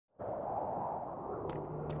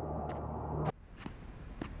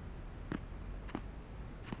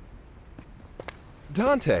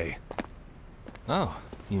Dante! Oh,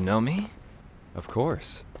 you know me? Of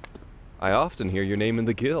course. I often hear your name in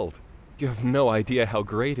the guild. You have no idea how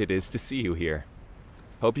great it is to see you here.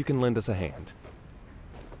 Hope you can lend us a hand.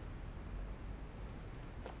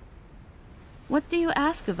 What do you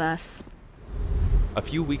ask of us? A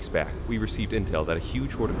few weeks back, we received intel that a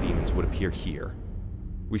huge horde of demons would appear here.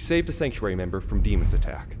 We saved a sanctuary member from demons'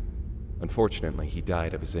 attack. Unfortunately, he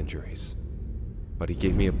died of his injuries. But he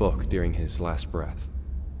gave me a book during his last breath.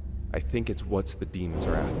 I think it's what the demons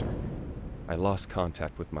are after. I lost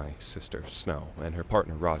contact with my sister, Snow, and her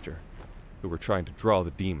partner, Roger, who were trying to draw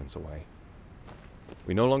the demons away.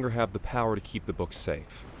 We no longer have the power to keep the book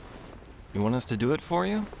safe. You want us to do it for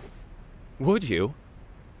you? Would you?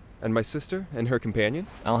 And my sister and her companion?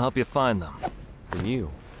 I'll help you find them. Then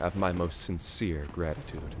you have my most sincere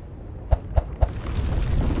gratitude.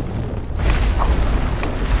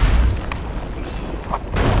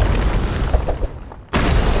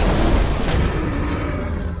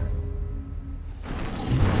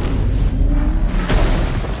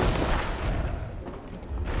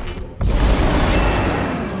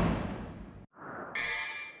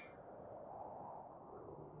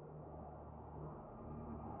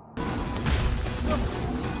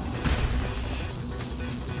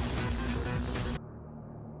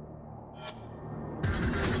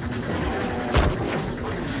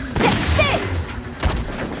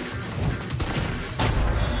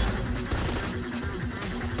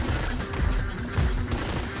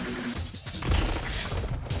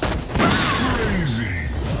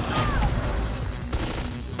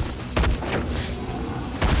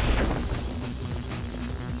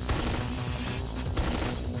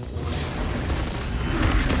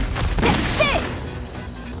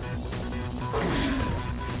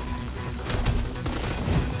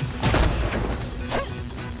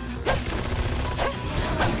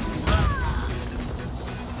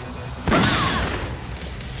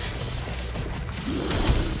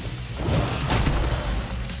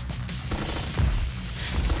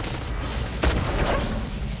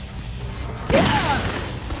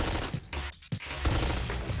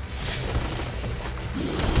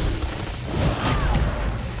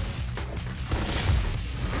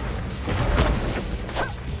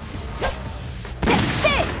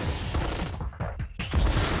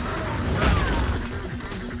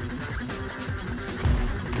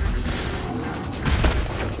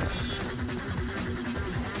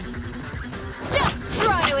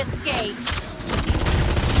 Escape!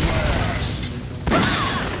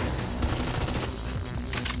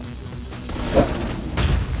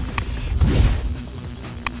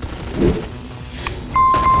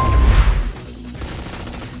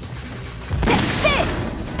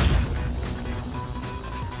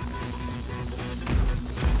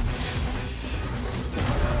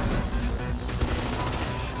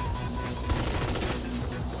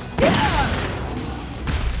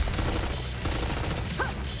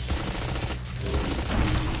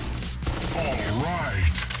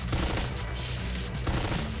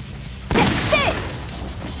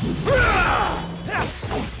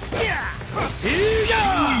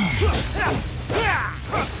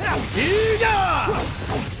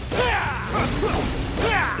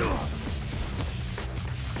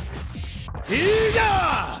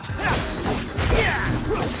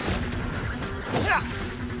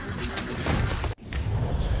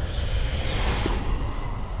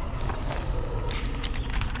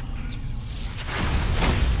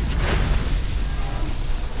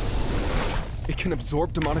 It can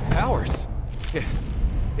absorb demonic powers.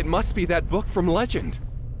 It must be that book from legend.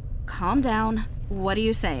 Calm down. What are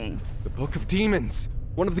you saying? The Book of Demons.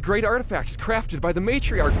 One of the great artifacts crafted by the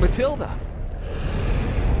matriarch Matilda.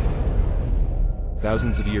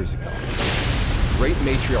 Thousands of years ago, great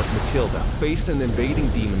matriarch Matilda faced an invading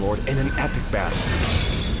demon lord in an epic battle.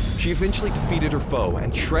 She eventually defeated her foe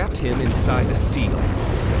and trapped him inside a seal.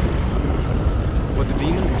 But the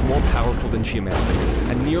demon was more powerful than she imagined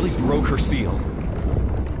and nearly broke her seal.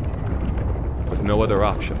 With no other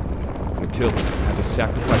option, Matilda had to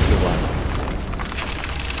sacrifice her life.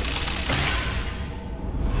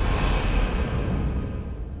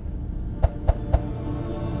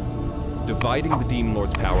 Dividing the Demon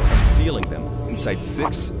Lord's power and sealing them inside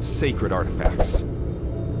 6 sacred artifacts.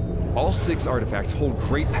 All 6 artifacts hold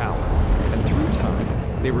great power, and through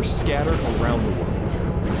time, they were scattered around the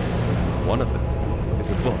world. One of them is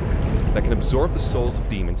a book that can absorb the souls of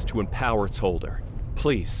demons to empower its holder.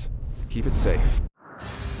 Please, keep it safe.